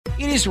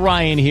It is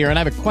Ryan here, and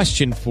I have a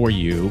question for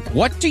you.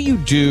 What do you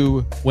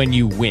do when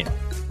you win?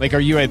 Like, are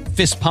you a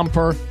fist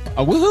pumper,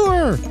 a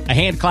woohooer, a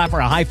hand clapper,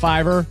 a high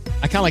fiver?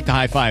 I kind of like the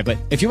high five, but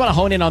if you want to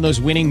hone in on those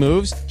winning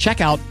moves,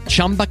 check out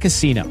Chumba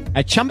Casino.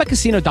 At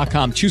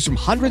ChumbaCasino.com, choose from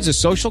hundreds of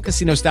social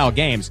casino-style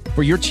games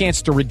for your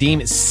chance to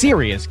redeem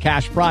serious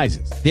cash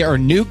prizes. There are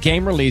new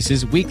game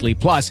releases weekly,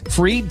 plus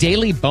free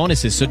daily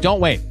bonuses. So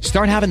don't wait.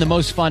 Start having the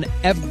most fun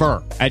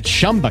ever at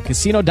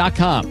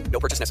ChumbaCasino.com. No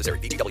purchase necessary.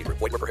 VGW. Void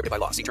where prohibited by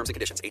law. See terms and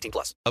conditions.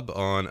 18+.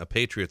 On a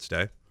Patriots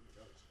Day,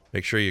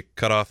 make sure you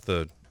cut off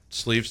the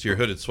sleeves to your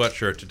hooded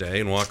sweatshirt today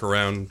and walk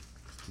around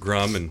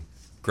grum and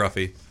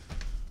gruffy.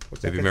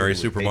 Maybe Merry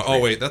Superman. Oh,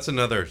 wait, that's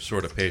another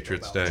sort of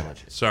Patriots Day.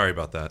 Sorry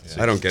about that.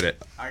 Yeah. I don't get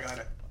it. I got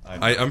it.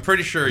 I'm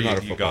pretty sure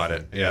you got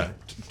it. Yeah,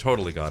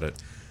 totally got it.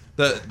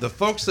 The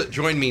folks that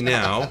join me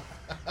now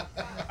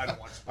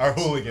are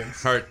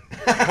hooligans. Are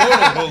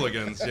total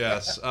hooligans,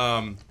 yes.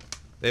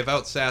 They've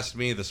outsassed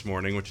me this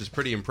morning, which is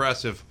pretty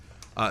impressive.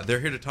 They're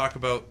here to talk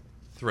about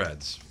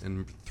Threads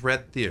and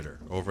Thread Theater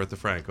over at the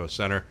Franco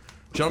Center.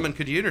 Gentlemen,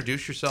 could you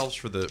introduce yourselves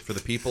for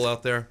the people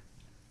out there?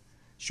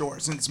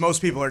 Sure. Since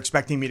most people are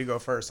expecting me to go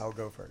first, I'll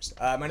go first.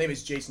 My name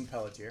is Jason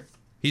Pelletier.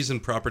 He's in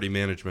property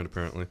management,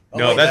 apparently.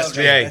 No, that's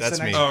Jay. That's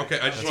me. Oh, okay.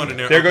 I just wanted to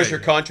know. There goes your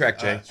contract,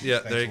 Jay. Yeah,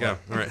 there you go.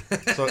 All right.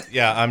 So,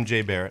 yeah, I'm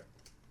Jay Barrett.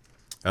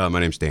 My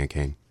name's Dan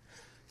Kane.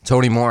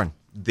 Tony Morin.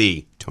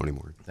 The Tony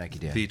Morin. Thank you,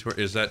 Dan.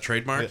 Is that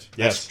trademarked?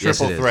 Yes, Yes,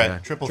 triple it is, threat. yeah.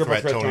 Triple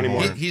threat Tony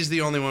Morin. He's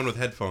the only one with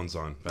headphones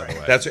on, by the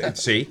way. That's it.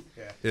 See?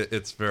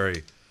 It's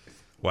very...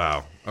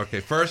 Wow. Okay,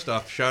 first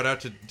off, shout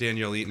out to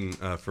Danielle Eaton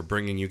for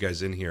bringing you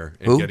guys in here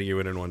and getting you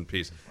in one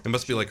piece. It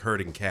must be like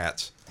herding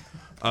cats.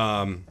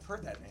 I've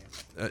heard that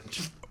name.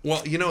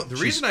 Well, you know, the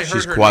reason I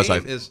heard her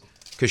name is...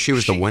 Because she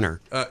was the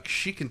winner.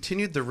 She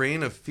continued the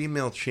reign of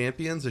female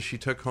champions as she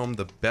took home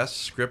the best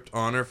script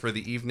honor for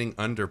the evening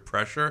Under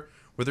Pressure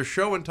with her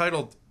show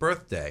entitled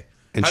Birthday.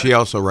 And she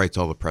also writes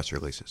all the press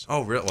releases.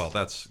 Oh, really? Well,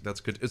 that's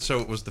good.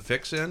 So was the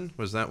fix-in?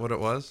 Was that what it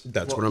was?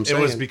 That's what I'm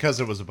saying. It was because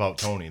it was about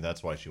Tony.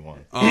 That's why she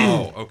won.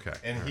 Oh, okay.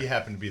 And he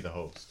happened to be the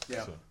host.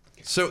 Yeah.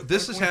 So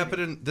this is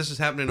happening. This is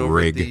happening over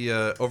at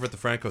the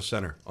Franco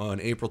Center on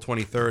April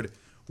 23rd.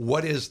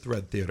 What is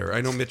Thread Theater?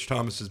 I know Mitch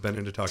Thomas has been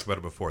in to talk about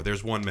it before.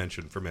 There's one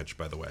mention for Mitch,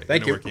 by the way.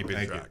 Thank you. We're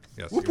keeping track.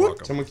 Yes, Whoop, you're whoop.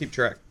 welcome. Someone keep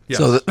track. Yes.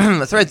 So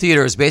the Thread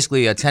Theater is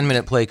basically a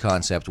 10-minute play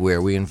concept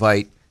where we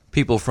invite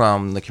people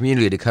from the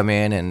community to come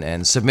in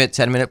and submit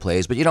 10-minute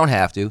plays, but you don't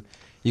have to.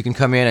 You can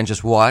come in and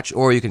just watch,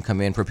 or you can come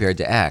in prepared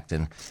to act.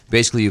 And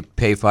basically you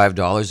pay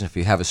 $5, and if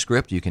you have a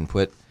script, you can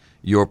put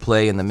your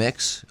play in the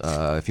mix.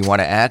 If you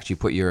want to act, you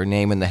put your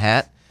name in the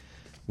hat.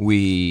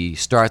 We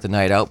start the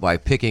night out by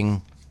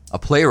picking a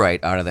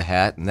playwright out of the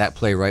hat, and that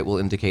playwright will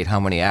indicate how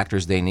many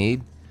actors they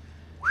need.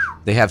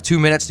 They have 2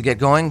 minutes to get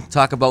going,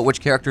 talk about which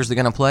characters they're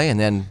going to play, and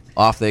then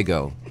off they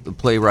go. The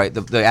playwright,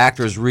 the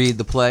actors read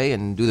the play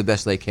and do the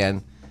best they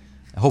can,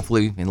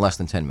 hopefully in less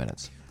than 10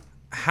 minutes.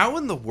 How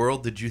in the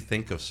world did you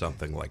think of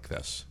something like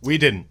this? We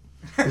didn't.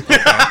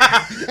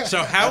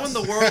 So how in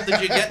the world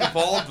did you get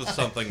involved with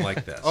something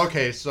like this?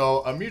 Okay,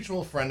 so a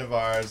mutual friend of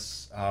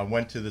ours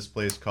went to this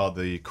place called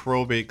the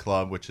Crowbait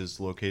Club, which is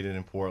located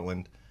in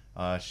Portland.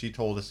 She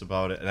told us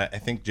about it, and I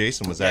think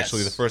Jason was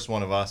actually the first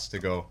one of us to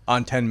go.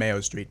 On 10 Mayo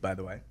Street, by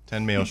the way.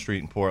 10 Mayo Street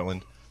in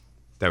Portland.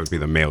 That would be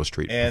the Mayo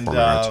Street And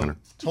Performing Arts Center.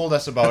 told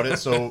us about it,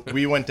 so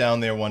we went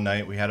down there one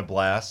night. We had a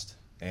blast,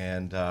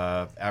 and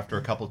after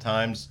a couple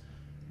times,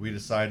 we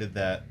decided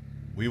that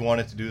we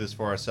wanted to do this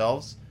for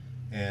ourselves,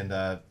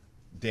 and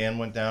Dan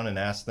went down and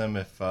asked them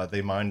if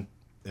they mind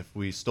if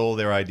we stole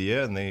their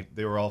idea, and they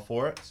were all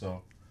for it.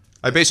 So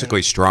I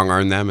basically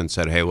strong-armed them and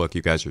said, hey, look,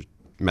 you guys are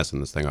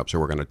messing this thing up, so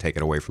we're going to take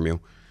it away from you.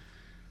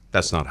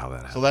 That's not how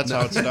that happened. So that's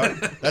how it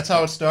started. That's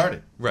how it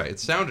started. Right. It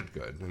sounded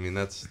good. I mean,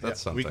 that's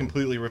something. We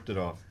completely ripped it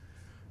off.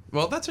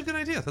 Well, that's a good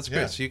idea. That's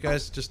great. Yeah. So you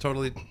guys just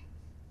totally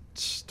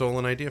stole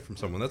an idea from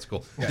someone. That's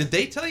cool. Yeah. Did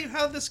they tell you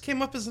how this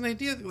came up as an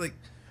idea? Like,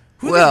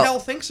 who the hell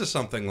thinks of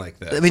something like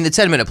this? I mean, the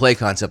 10-minute play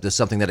concept is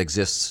something that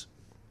exists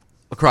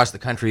across the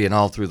country and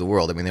all through the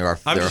world. I mean, there are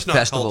just not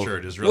festivals.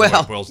 cultured is really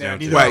what it boils down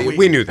to. Right,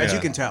 we knew that. As you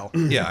can tell.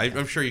 Yeah,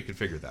 I'm sure you could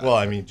figure that. Well,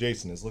 I mean,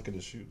 Jason is. Look at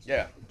his shoes.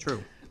 Yeah,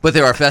 true. But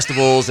there are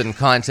festivals and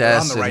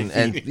contests We're on the right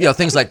and feet.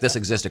 things like this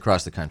exist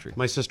across the country.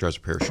 My sister has a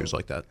pair of shoes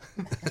like that.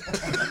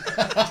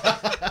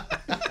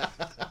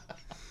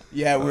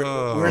 Yeah, we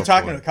were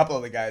talking to a couple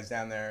of the guys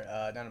down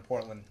there, down in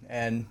Portland,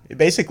 and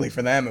basically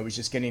for them, it was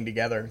just getting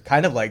together,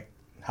 kind of like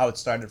how it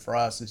started for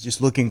us. It's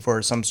just looking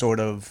for some sort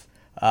of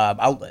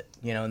outlet,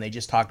 and they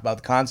just talked about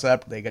the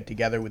concept. They got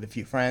together with a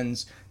few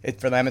friends.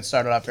 For them, it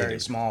started off very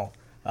small.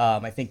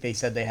 I think they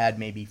said they had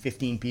maybe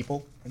 15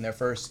 people in their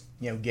first,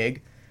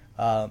 gig.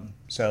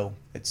 So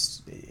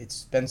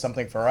it's been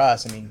something for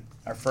us. I mean,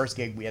 our first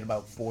gig we had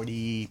about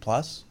 40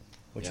 plus,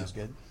 which was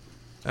good.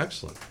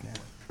 Excellent.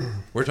 Yeah.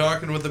 We're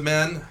talking with the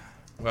men.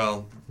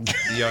 Well,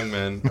 the young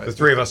men. The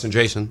three of us and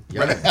Jason.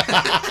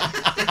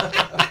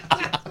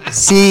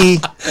 See.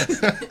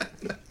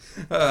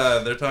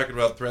 They're talking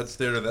about Threads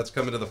Theater. That's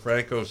coming to the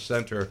Franco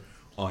Center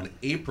on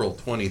April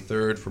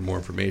 23rd. For more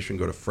information,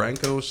 go to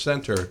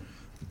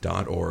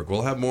francocenter.org.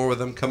 We'll have more with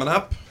them coming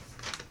up.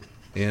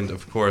 And,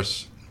 of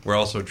course, we're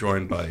also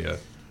joined by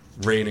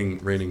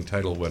reigning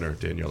title winner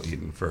Danielle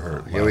Eaton for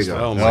her. Here we go.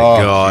 Oh, my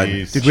God.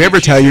 Geez. Did we ever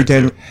tell you,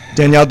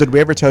 Danielle, did we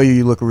ever tell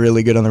you look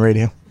really good on the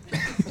radio?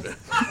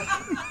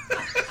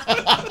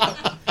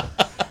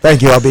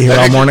 Thank you. I'll be here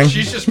all morning.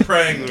 She's just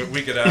praying that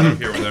we get out of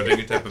here without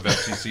any type of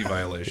FCC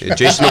violation.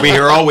 Jason will be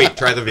here all week.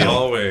 Try the veal.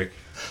 All week.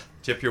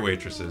 Tip your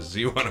waitresses.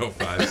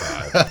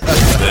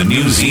 Z1055. The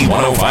new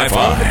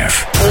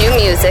Z1055. New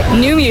music.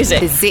 New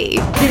music. Z.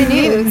 The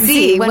new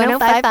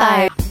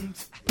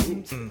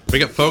Z1055. We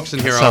got folks in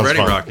here Sounds already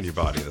fun. rocking your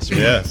body this week.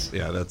 Yes.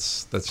 Yeah,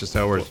 that's just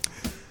how it works.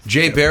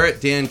 Jay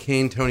Barrett, Dan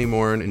Kane, Tony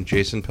Moran, and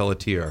Jason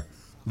Pelletier.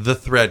 The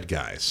Thread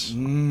Guys.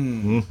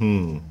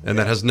 Mm-hmm. And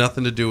that has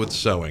nothing to do with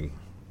sewing.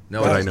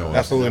 No, that I know of.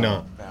 Absolutely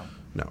not.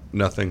 No,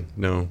 nothing.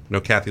 No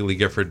Kathy Lee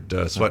Gifford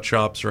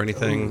sweatshops or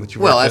anything that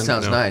you Well, worked that in?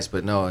 sounds No. nice,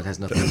 but no, it has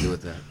nothing to do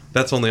with that.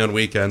 That's only on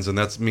weekends, and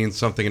that means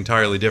something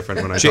entirely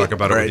different when I talk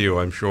about it with you,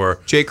 I'm sure.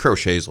 Jay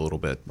crochets a little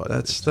bit, but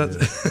That's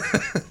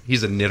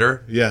he's a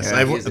knitter. Yes, Yeah,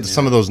 I've he's in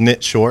some of those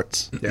knit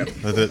shorts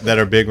that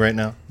are big right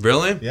now.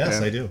 Really?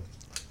 Yes, I do.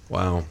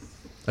 Wow.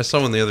 I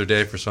saw one the other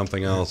day for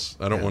something else.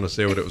 I don't want to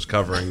say what it was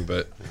covering,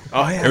 but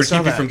Oh, yeah. it would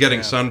keep you from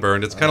getting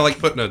sunburned. It's kind of like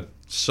putting a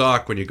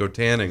sock when you go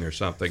tanning or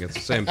something. It's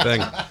the same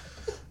thing.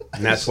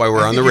 and that's why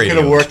we're on the You could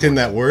radio. have worked in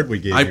that word we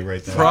gave I you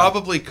right there.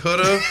 probably could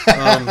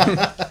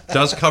have.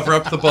 Does cover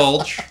up the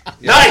bulge.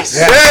 Nice.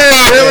 Yeah.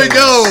 There we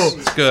go.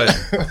 It's good.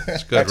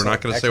 It's good. We're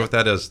not going to say what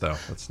that is, though.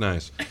 That's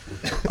nice.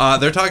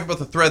 They're talking about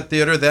the Thread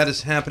Theater. That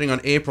is happening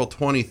on April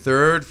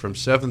 23rd from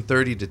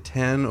 7:30 to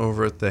 10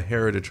 over at the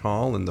Heritage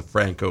Hall in the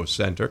Franco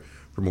Center.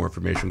 For more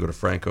information, go to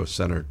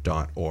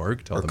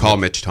francocenter.org. Or call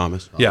Mitch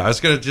Thomas. Yeah, I was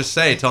going to just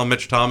say, tell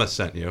Mitch Thomas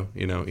sent you.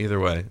 You know, either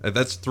way.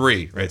 That's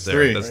three right there.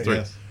 three, That's right, three.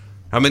 yes.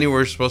 How many were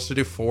we supposed to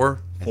do? 4?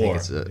 Four.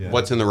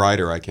 What's in the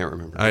rider? I can't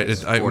remember. I'm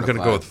to going to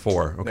go 5. with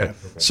 4. Okay. Yeah.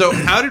 So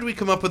how did we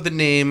come up with the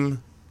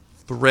name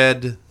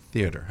Thread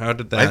Theater? How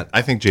did that?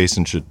 I think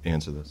Jason should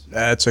answer this.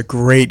 That's a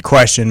great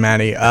question,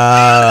 Manny.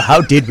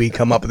 How did we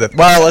come up with it?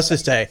 Well, let's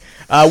just say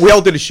we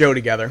all did a show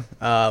together.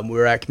 We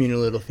were at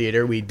Community Little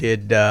Theater. We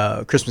did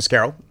Christmas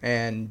Carol,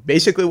 and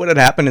basically what had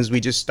happened is we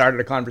just started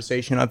a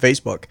conversation on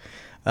Facebook,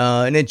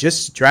 and it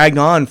just dragged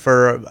on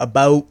for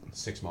about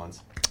 6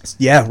 months.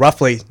 yeah,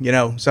 roughly,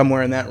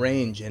 somewhere in that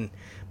range. And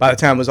by the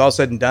time it was all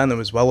said and done, there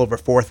was well over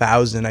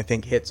 4,000, I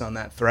think, hits on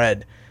that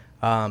thread.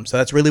 So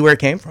that's really where it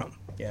came from.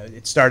 Yeah,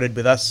 it started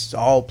with us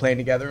all playing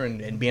together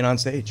and being on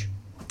stage.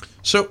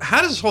 So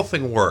how does this whole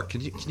thing work? Can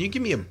you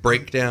give me a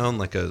breakdown,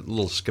 like a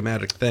little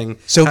schematic thing?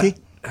 Silky?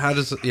 How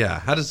does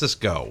this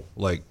go?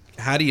 Like,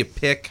 how do you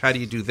pick? How do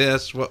you do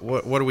this? What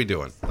are we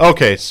doing?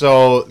 Okay,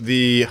 so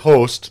the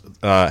host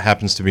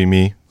happens to be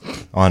me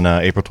on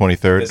April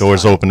 23rd.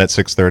 Doors open at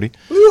 6:30.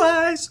 Blue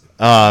eyes.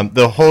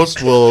 The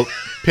host will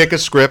pick a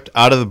script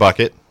out of the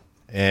bucket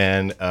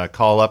and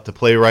call up the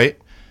playwright.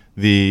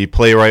 The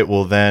playwright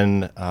will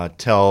then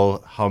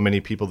tell how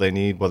many people they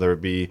need, whether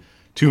it be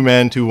 2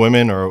 men, 2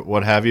 women, or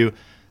what have you.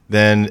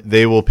 Then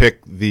they will pick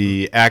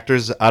the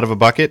actors out of a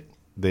bucket.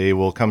 They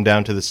will come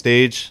down to the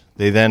stage.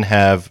 They then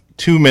have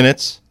 2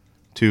 minutes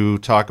to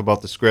talk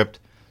about the script,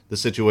 the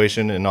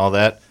situation, and all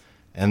that.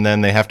 And then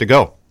they have to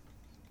go.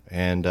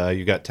 And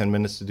you got 10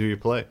 minutes to do your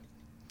play.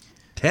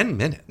 10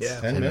 minutes. Yeah.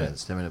 10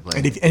 minutes. 10-minute play.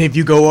 And if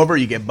you go over,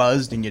 you get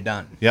buzzed and you're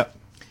done. Yep.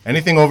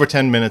 Anything over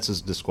 10 minutes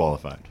is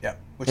disqualified. Yeah.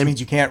 Which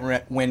means you can't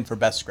win for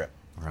best script.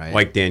 Right.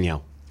 Like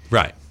Danielle.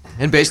 Right.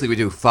 And basically, we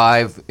do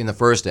 5 in the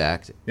first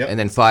act, Yep. and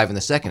then 5 in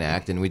the second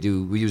act, and we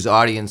use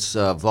audience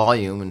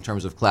volume in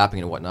terms of clapping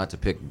and whatnot to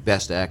pick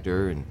best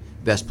actor and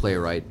best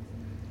playwright,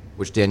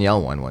 which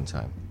Danielle won one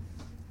time.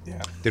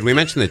 Yeah. Did we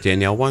mention that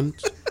Danielle won?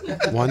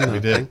 We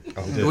did.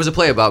 It was a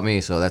play about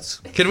me, so that's.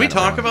 Can we kinda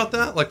talk wrong. about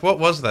that? Like, what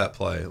was that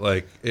play?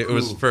 Like, it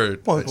was for.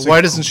 Well,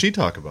 Why doesn't she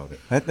talk about it?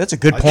 That's a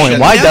good She point.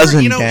 Why never-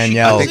 doesn't she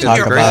Danielle comes in talk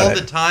here about all it?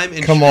 the time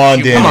and Come she- on,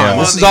 she Danielle. won't Come on, on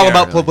this is the all air.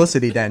 about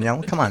publicity,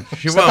 Danielle. Come on.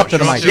 She Step won't. up to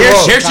the She mic.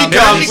 won't. Here She she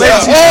comes.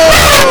 comes.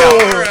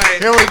 All right.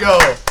 Here we go.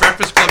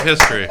 Breakfast Club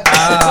history.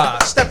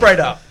 Step right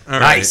up. All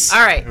right.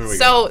 All right.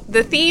 So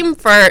the theme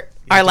for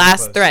our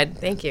last thread.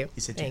 Thank you.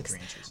 said Thanks. 2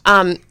 inches.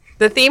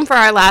 The theme for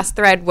our last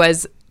thread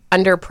was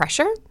under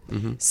pressure.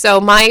 So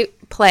my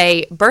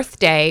play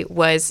Birthday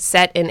was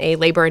set in a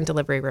labor and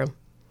delivery room.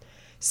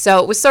 So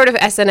it was sort of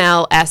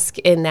SNL-esque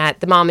in that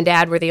the mom and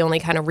dad were the only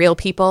kind of real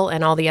people,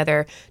 and all the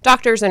other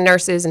doctors and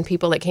nurses and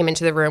people that came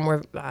into the room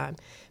were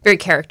very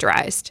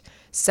characterized.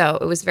 So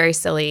it was very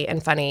silly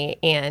and funny.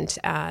 And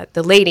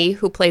the lady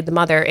who played the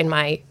mother in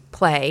my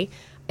play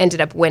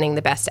ended up winning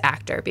the best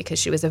actor because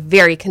she was a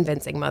very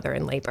convincing mother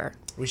in labor.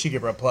 We should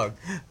give her a plug.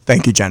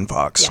 Thank you, Jen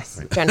Fox. Yes,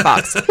 Jen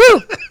Fox.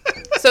 Woo!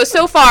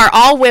 So far,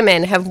 all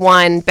women have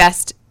won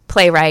Best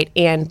Playwright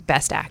and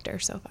Best Actor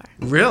so far.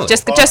 Really?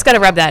 Just got to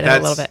rub that in a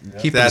little bit.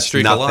 Keep that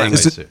streak nothing. alive.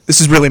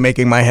 This is really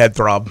making my head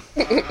throb.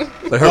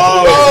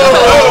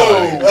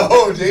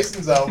 Oh,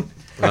 Jason's out.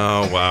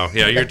 Oh, wow.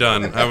 Yeah, you're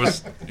done. I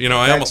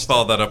almost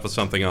followed that up with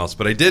something else,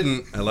 but I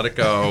didn't. I let it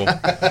go.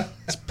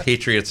 It's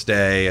Patriots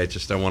Day.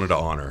 I wanted to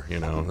honor.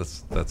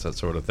 That's that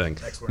sort of thing.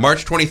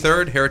 March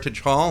 23rd,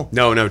 Heritage Hall.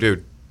 No,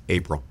 dude.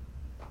 April.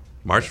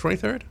 March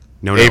 23rd.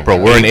 No. April.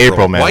 We're in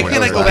April, man. Why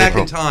can't I go back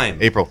in time?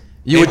 April.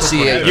 You would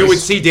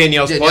see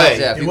Danielle's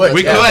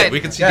play. We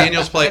could see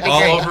Daniel's play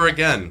all over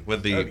again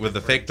with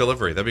the fake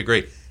delivery. That'd be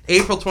great.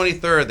 April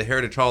 23rd, the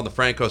Heritage Hall in the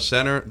Franco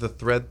Center, the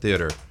Thread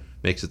Theater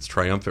makes its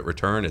triumphant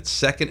return. Its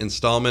second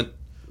installment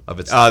of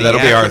its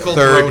that'll be our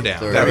third.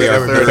 That'll be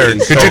our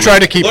third. Could you try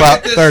to keep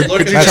up? Third.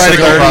 Could you try to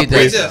keep up,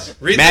 please?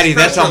 Read Maddie,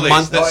 this that's a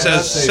month that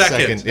says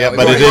second. Yeah,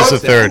 but it is the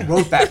third.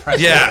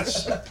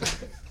 Yes.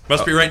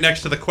 Must be right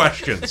next to the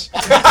questions.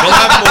 We'll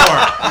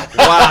have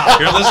more. Wow.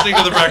 You're listening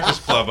to The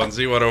Breakfast Club on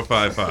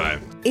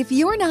Z1055. If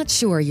you're not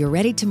sure you're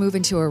ready to move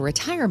into a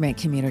retirement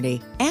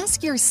community,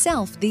 ask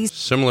yourself these.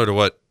 Similar to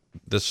what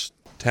this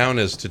town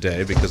is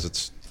today, because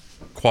it's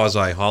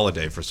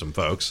quasi-holiday for some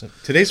folks.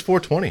 Today's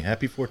 420.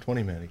 Happy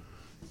 420, Maddie.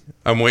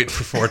 I'm waiting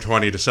for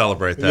 420 to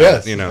celebrate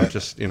that. Yes.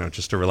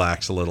 Just to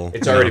relax a little.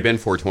 It's already been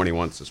 420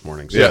 once this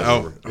morning.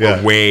 So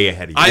we're way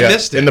ahead of you. I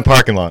missed it. In the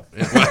parking lot.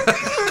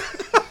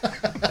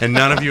 And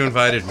none of you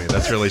invited me.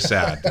 That's really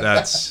sad.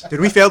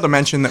 Did we fail to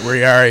mention that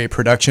we are a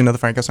production of the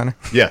Franco Center?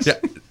 Yes. Yeah.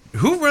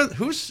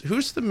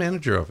 Who's the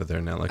manager over there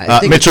now?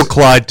 Mitchell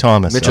Clyde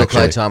Thomas. Mitchell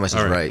Clyde Thomas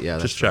is right. Yeah,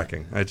 just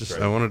checking. I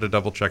wanted to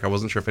double check. I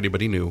wasn't sure if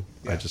anybody knew.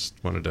 Yeah. I just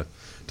wanted to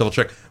double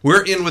check.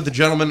 We're in with the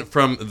gentleman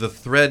from the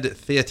Thread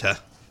Theater.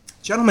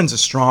 Gentleman's a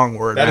strong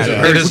word.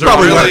 It is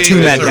probably really, two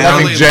men.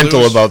 Nothing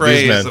gentle about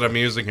these men that I'm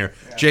using here.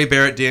 Yeah. Jay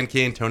Barrett, Dan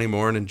Kane, Tony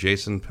Moran, and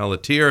Jason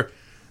Pelletier.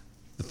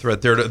 The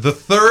Thread Theater, the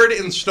third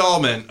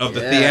installment of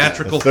the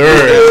theatrical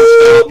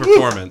style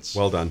performance.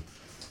 Well done.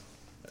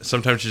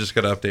 Sometimes you just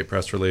got to update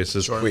press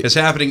releases. Sure. It's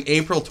happening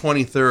April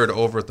 23rd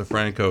over at the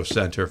Franco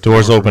Center.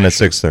 Doors open at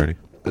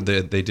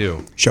 6:30. They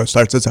do. Show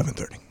starts at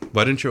 7:30.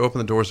 Why didn't you open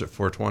the doors at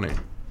 4:20?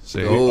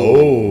 See?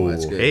 Oh,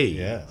 that's good. Hey.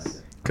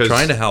 Yes.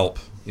 Trying to help,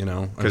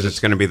 Because it's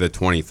going to be the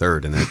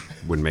 23rd, and that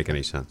wouldn't make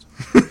any sense.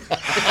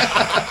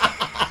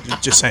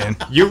 Just saying.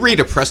 You read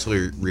a press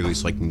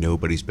release like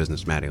nobody's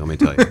business, Maddie, let me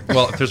tell you.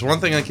 Well, if there's one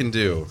thing I can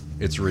do,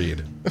 it's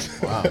read.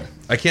 Wow.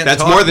 I can't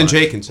That's talk more than much.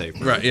 Jay can say.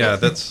 Right, yeah,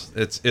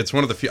 it's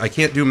one of the few. I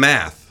can't do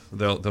math.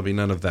 There'll be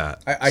none of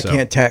that. I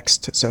can't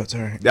text, so it's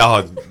all right.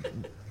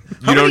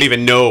 You don't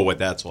even know what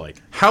that's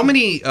like. How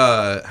many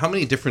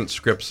different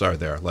scripts are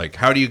there? Like,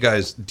 how do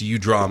you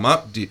draw them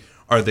up?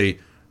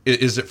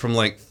 Is it from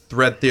like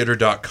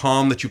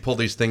threadtheater.com that you pull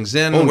these things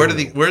in? Where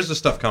does the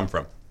stuff come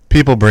from?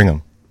 People bring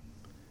them.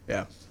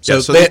 Yeah. So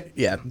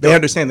they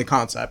understand the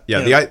concept.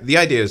 Yeah, the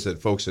idea is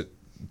that folks that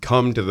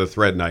come to the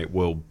Thread Night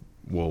will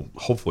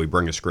hopefully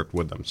bring a script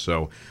with them.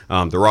 So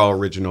they're all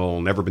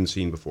original, never been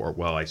seen before.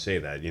 Well, I say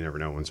that. You never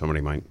know when somebody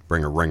might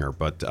bring a ringer.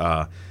 But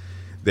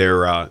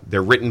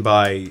they're written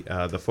by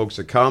the folks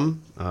that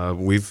come.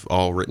 We've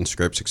all written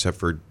scripts except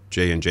for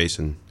Jay and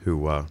Jason,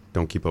 who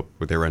don't keep up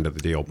with their end of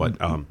the deal. But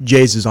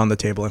Jay's is on the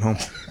table at home.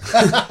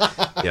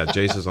 Yeah,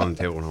 Jay's is on the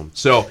table at home.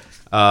 So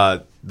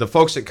the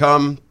folks that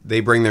come, they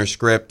bring their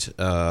script,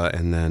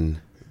 and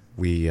then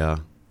we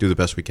do the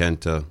best we can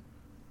to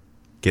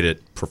get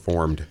it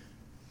performed.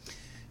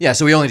 Yeah,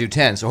 so we only do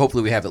 10, so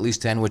hopefully we have at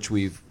least 10, which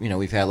we've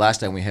had last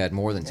time. We had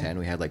more than 10.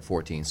 We had like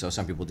 14, so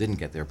some people didn't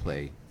get their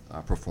play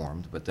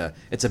performed. But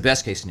it's a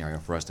best case scenario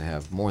for us to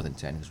have more than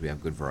 10 because we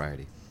have good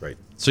variety. Right.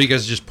 So you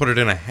guys just put it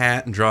in a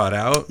hat and draw it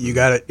out? You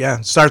got it.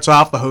 Yeah. Starts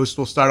off. The host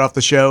will start off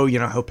the show.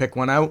 He'll pick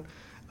one out,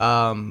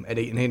 and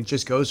it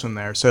just goes from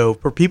there. So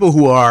for people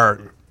who are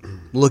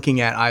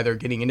looking at either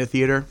getting into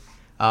theater,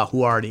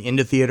 who are already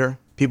into theater,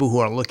 people who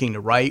are looking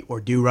to write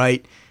or do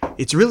write,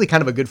 it's really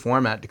kind of a good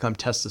format to come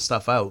test the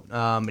stuff out.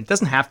 It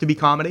doesn't have to be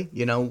comedy.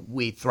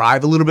 We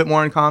thrive a little bit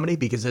more in comedy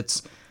because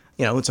it's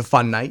a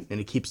fun night and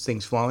it keeps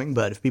things flowing.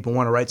 But if people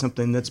want to write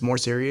something that's more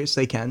serious,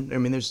 they can. I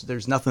mean,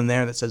 there's nothing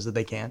there that says that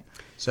they can't.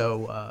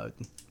 So,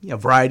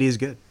 variety is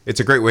good. It's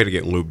a great way to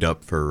get lubed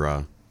up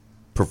for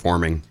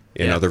performing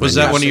in other venues. Was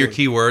that one of your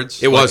key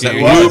words? It was. That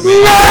lube.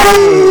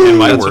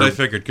 That's what I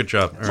figured. Good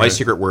job. My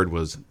secret word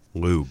was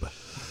lube.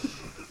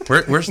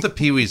 Where's the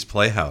Pee-wee's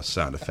Playhouse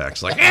sound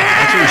effects? Like,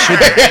 that's what we should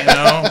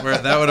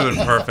do. That would have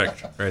been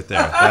perfect right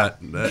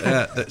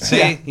there.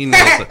 See? He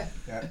nails it.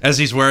 As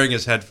he's wearing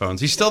his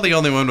headphones. He's still the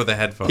only one with the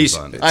headphones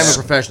on. I'm a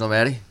professional,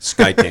 Maddie.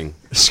 Sky King.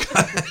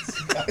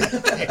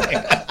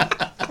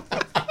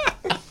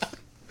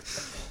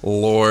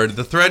 Lord.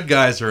 The Thread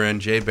guys are in.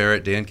 Jay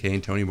Barrett, Dan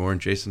Kane, Tony Moore,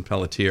 and Jason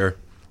Pelletier.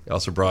 They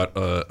also brought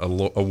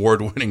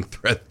award-winning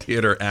Thread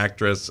Theater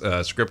actress,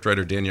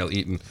 scriptwriter Danielle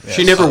Eaton. Yes.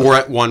 She never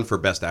won for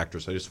Best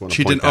Actress. I just want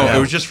to point that out. It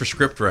was just for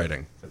script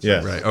writing.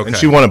 Yeah. Right. Okay. And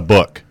she won a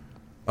book.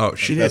 Oh,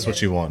 she did. That's what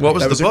she won. What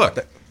was the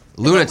book?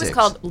 Lunatics. It was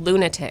called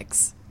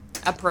Lunatics.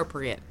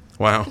 Appropriate.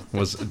 Wow.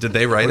 Did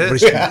they write it?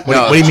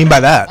 What do you mean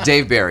by that?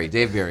 Dave Barry.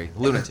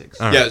 Lunatics.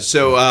 Right. Yeah,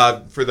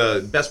 so for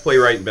the Best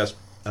Playwright and Best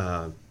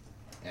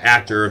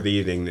Actor of the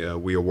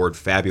evening, we award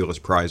fabulous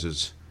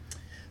prizes.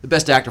 The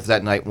best actor for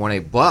that night won a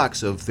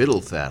box of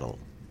Fiddle Faddle.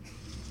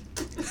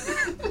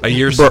 A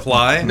year's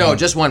supply? No,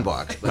 just one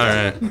box. All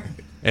right.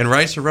 And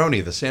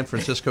Rice-A-Roni, the San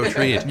Francisco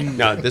treat.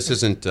 No, this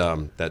isn't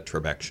that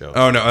Trebek show.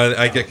 Oh, no,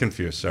 I get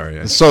confused.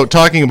 Sorry. So,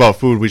 talking about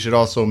food, we should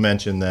also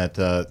mention that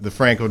the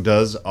Franco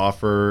does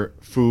offer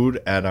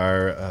food at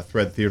our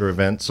Thread Theater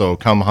event, so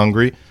come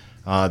hungry.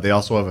 They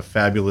also have a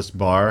fabulous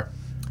bar.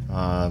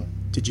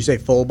 Did you say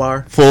full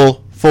bar?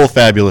 Full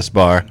fabulous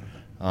bar.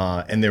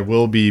 And there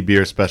will be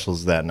beer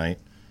specials that night.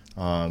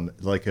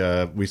 Like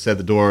we said,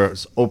 the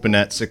doors open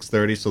at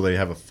 6:30, so they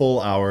have a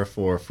full hour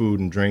for food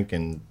and drink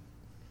and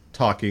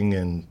talking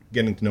and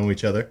getting to know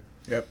each other.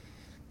 Yep.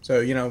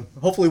 So,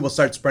 hopefully we'll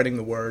start spreading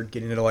the word,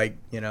 getting into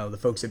the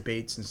folks at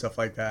Bates and stuff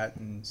like that,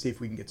 and see if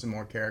we can get some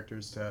more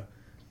characters to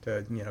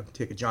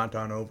take a jaunt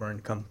on over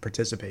and come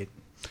participate.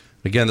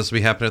 Again, this will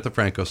be happening at the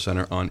Franco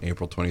Center on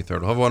April 23rd.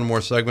 We'll have one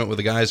more segment with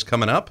the guys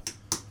coming up.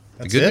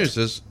 That's the good it? news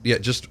is,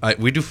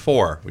 we do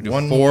 4. We do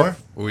One 4.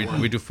 more?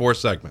 We do 4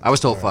 segments. I was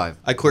told 5.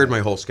 I cleared my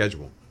whole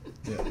schedule.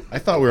 Yeah. I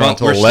thought we were Well, on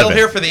until we're 11. still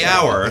here for the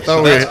hour, thought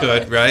so we that's were-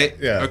 good, right?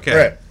 Yeah. Okay.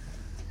 Right.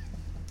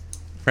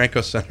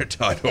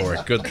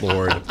 FrancoCenter.org. Good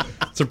Lord.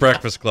 It's a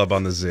breakfast club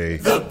on the Z.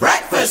 The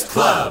Breakfast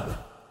Club.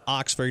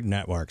 Oxford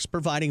Networks,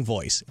 providing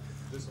voice.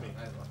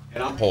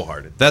 And I'm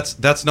wholehearted.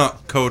 That's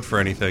not code for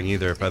anything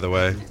either, by the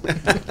way.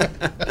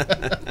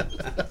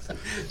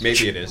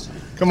 Maybe it is.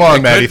 Come on,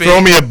 It Maddie, could be.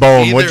 throw me a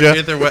bone, would you?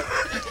 Either way.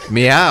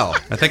 Meow.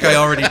 I think I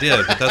already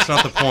did, but that's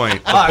not the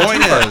point. The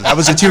point is... That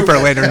was a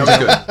twofer later.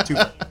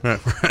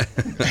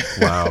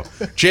 Wow.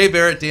 Jay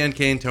Barrett, Dan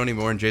Kane, Tony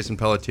Moore, and Jason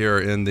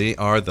Pelletier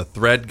are the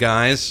Thread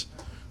Guys.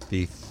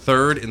 The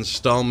third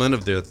installment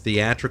of their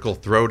theatrical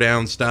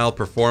throwdown style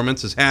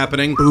performance is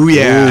happening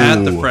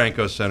at the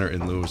Franco Center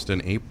in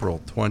Lewiston,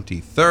 April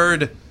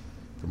 23rd.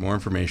 For more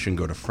information,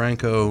 go to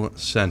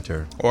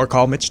francocenter.org, Or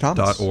call Mitch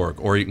Thomas.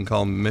 or you can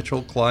call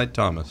Mitchell Clyde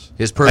Thomas.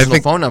 His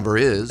personal phone number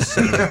is.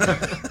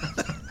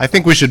 I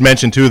think we should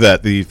mention, too,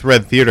 that the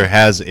Thread Theater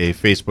has a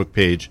Facebook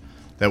page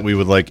that we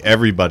would like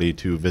everybody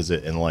to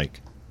visit and like.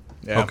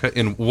 Yeah. Okay,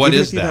 and what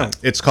Even is if you that?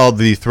 It's called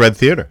the Thread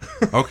Theater.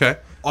 Okay.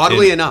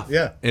 Oddly enough.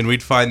 Yeah. And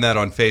we'd find that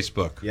on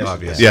Facebook, Yes.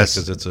 obviously. Yes,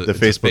 because it's a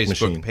Facebook Facebook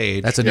machine.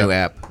 page. That's a new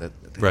app.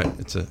 Right,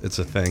 it's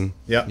a thing.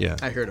 Yeah. Yeah.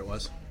 I heard it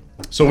was.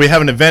 So we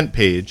have an event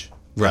page,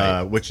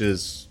 Right. which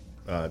is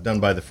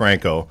done by the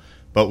Franco,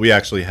 but we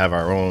actually have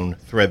our own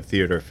Thread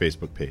Theater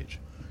Facebook page.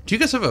 Do you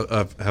guys have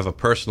a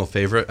personal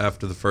favorite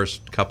after the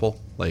first couple?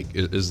 Like,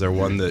 is there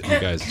one that you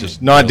guys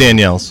just Not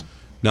Danielle's.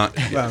 not?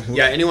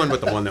 Yeah, anyone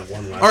but the one that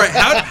won last. All right,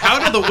 how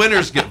do the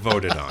winners get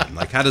voted on?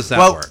 Like, how does that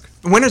Well, work?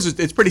 winners,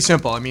 it's pretty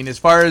simple. I mean, as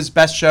far as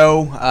best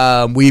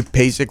show, we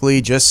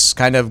basically just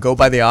kind of go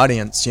by the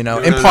audience, in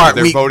part.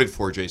 They're voted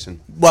for,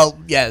 Jason. Well,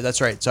 yeah, that's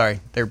right.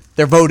 Sorry,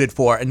 they're voted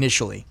for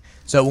initially.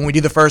 So when we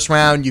do the first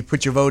round, you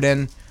put your vote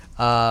in.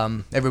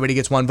 Everybody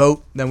gets one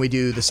vote. Then we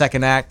do the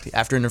second act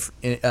after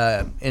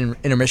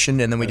intermission,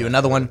 and then we do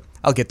another one.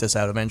 I'll get this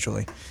out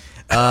eventually,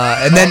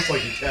 and then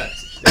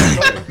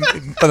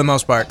for the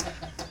most part.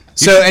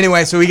 So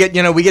anyway, so we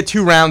get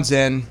 2 rounds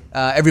in.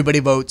 Everybody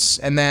votes,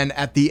 and then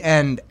at the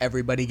end,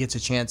 everybody gets a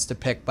chance to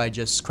pick by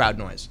just crowd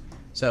noise.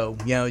 So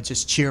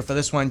just cheer for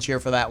this one, cheer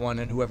for that one,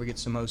 and whoever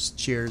gets the most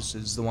cheers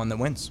is the one that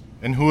wins.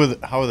 And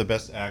how are the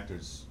best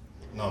actors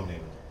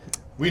nominated?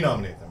 We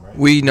nominate them, right?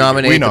 We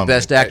nominate the nominate.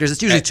 best actors.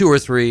 It's usually 2 or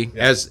 3.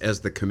 As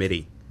the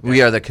committee.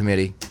 We are the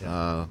committee.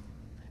 And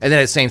then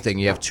it's the same thing.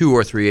 You have 2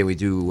 or 3, and we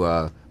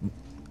do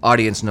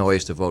audience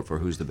noise to vote for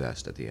who's the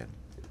best at the end.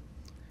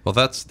 Well,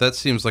 that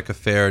seems like a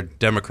fair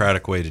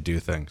democratic way to do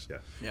things. Yeah.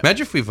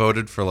 Imagine if we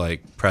voted for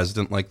like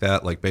president like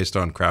that, like based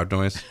on crowd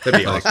noise.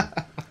 That'd be awesome.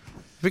 It'd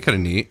be kind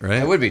of neat, right?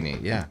 That would be neat.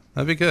 Yeah.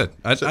 That'd be good.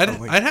 I'd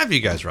have you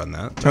guys run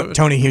that.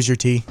 Tony, here's your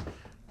tea.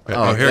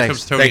 Oh, here thanks.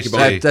 comes Tony. Thank you,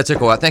 Bonnie. That took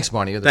a while. Thanks,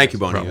 Bonnie. Thank you,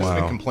 Bonnie. I've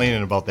been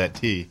complaining about that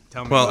tea.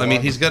 Well, I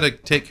mean, he's got to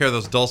take care of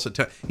those dulcet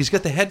tones. He's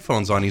got the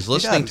headphones on. He's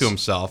listening does. to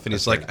himself, and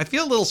he's like, I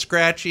feel a little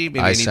scratchy.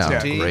 Maybe I I need some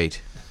sound tea.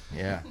 great.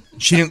 Yeah.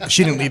 She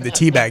didn't leave the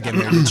tea bag in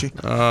there, did she?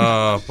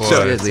 Oh, boy. She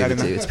did leave the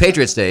tea. It's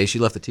Patriots Day. She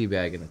left the tea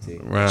bag in the tea.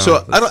 Wow.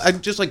 So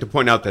I'd just like to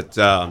point out that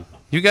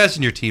You guys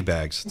and your tea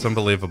bags. It's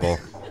unbelievable.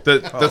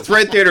 the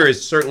Thread Theater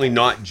is certainly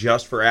not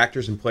just for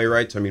actors and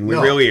playwrights. I mean, we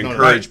really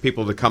encourage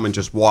people to come and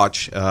just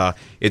watch.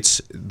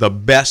 It's the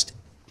best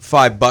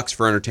 $5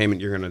 for entertainment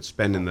you're going to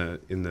spend in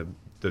the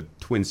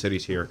Twin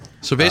Cities here.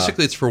 So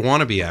basically, it's for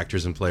wannabe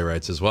actors and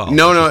playwrights as well.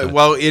 No.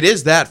 Well, it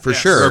is that for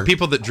sure. Or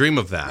people that dream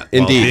of that.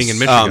 Indeed. While being in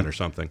Michigan or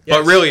something.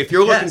 But really, if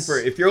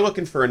you're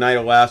looking for a night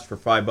of laughs for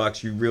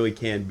 $5, you really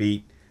can't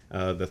beat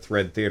the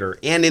Thread Theater.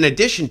 And in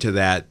addition to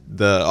that,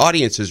 the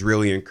audience is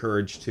really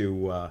encouraged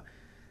to,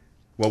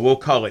 we'll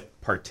call it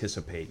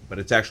participate, but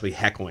it's actually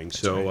heckling.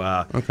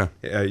 So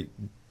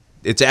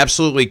it's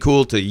absolutely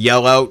cool to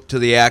yell out to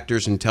the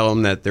actors and tell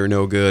them that they're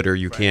no good or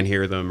you can't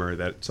hear them or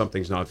that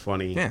something's not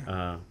funny.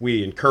 Yeah.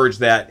 We encourage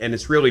that, and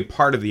it's really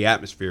part of the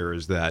atmosphere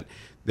is that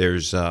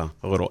there's a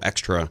little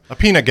extra. A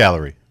peanut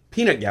gallery.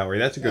 Peanut gallery,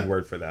 that's a good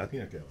word for that.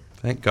 Peanut gallery.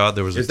 Thank God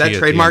there was a Is tea that at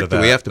the end trademarked? of Do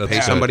we that. have to pay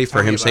That's somebody good.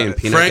 for him saying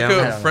peanut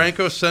gallery?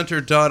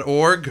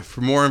 FrancoCenter.org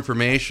for more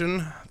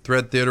information.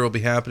 Thread Theater will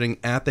be happening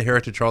at the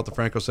Heritage Hall at the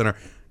Franco Center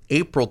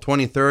April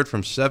 23rd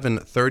from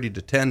 7:30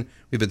 to 10.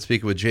 We've been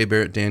speaking with Jay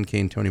Barrett, Dan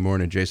Kane, Tony Moore,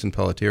 and Jason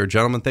Pelletier.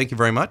 Gentlemen, thank you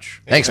very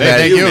much. Thanks, man.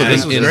 Thank you.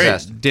 This was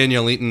great.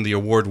 Danielle Eaton, the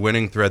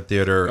award-winning Thread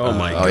Theater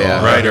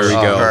yeah. writer, There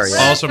you go.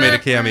 also made a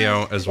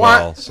cameo as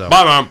well. So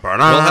we'll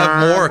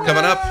have more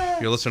coming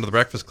up. You're listening to The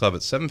Breakfast Club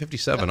at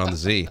 7:57 on the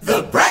Z.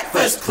 The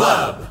Breakfast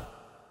Club.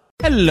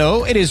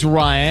 Hello, it is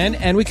Ryan,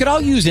 and we could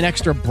all use an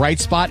extra bright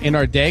spot in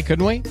our day,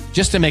 couldn't we?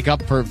 Just to make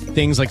up for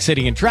things like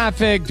sitting in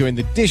traffic, doing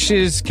the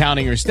dishes,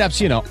 counting your steps,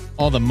 you know,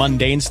 all the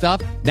mundane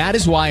stuff. That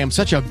is why I'm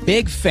such a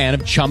big fan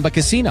of Chumba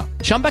Casino.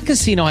 Chumba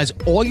Casino has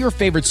all your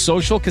favorite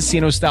social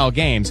casino-style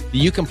games that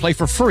you can play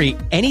for free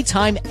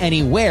anytime,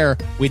 anywhere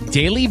with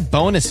daily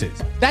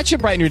bonuses. That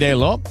should brighten your day a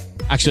little.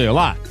 Actually, a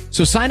lot.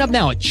 So sign up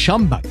now at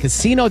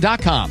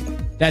ChumbaCasino.com.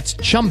 That's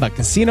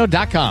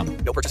ChumbaCasino.com.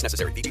 No purchase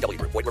necessary. VGW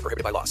Group. Void where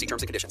prohibited by law. See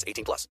terms and conditions. 18+.